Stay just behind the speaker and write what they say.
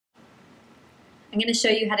I'm going to show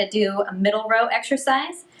you how to do a middle row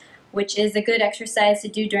exercise, which is a good exercise to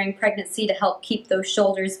do during pregnancy to help keep those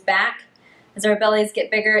shoulders back. As our bellies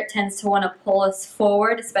get bigger, it tends to want to pull us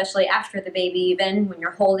forward, especially after the baby even, when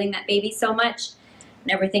you're holding that baby so much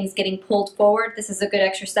and everything's getting pulled forward. This is a good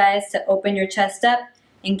exercise to open your chest up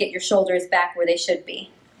and get your shoulders back where they should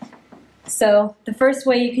be. So the first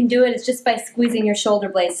way you can do it is just by squeezing your shoulder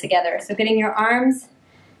blades together. So getting your arms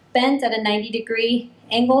bent at a 90-degree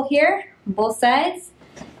angle here on both sides,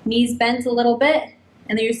 knees bent a little bit,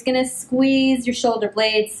 and then you're just going to squeeze your shoulder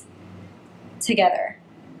blades together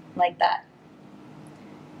like that.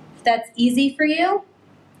 If that's easy for you,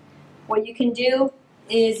 what you can do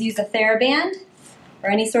is use a TheraBand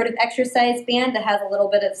or any sort of exercise band that has a little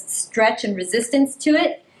bit of stretch and resistance to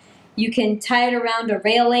it. You can tie it around a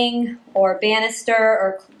railing or a banister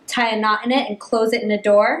or tie a knot in it and close it in a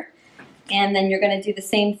door. And then you're going to do the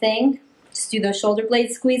same thing. Just do those shoulder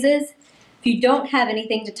blade squeezes. If you don't have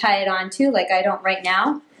anything to tie it onto, like I don't right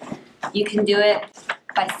now, you can do it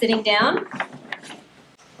by sitting down.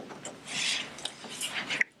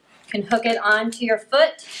 You can hook it onto your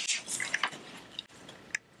foot.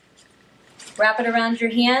 Wrap it around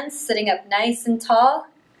your hands, sitting up nice and tall,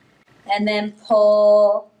 and then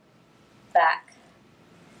pull back.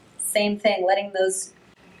 Same thing, letting those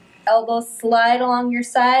elbows slide along your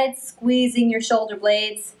sides, squeezing your shoulder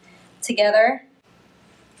blades together,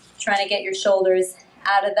 trying to get your shoulders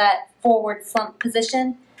out of that forward slump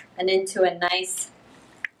position and into a nice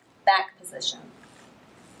back position.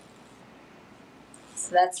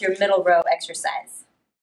 So that's your middle row exercise.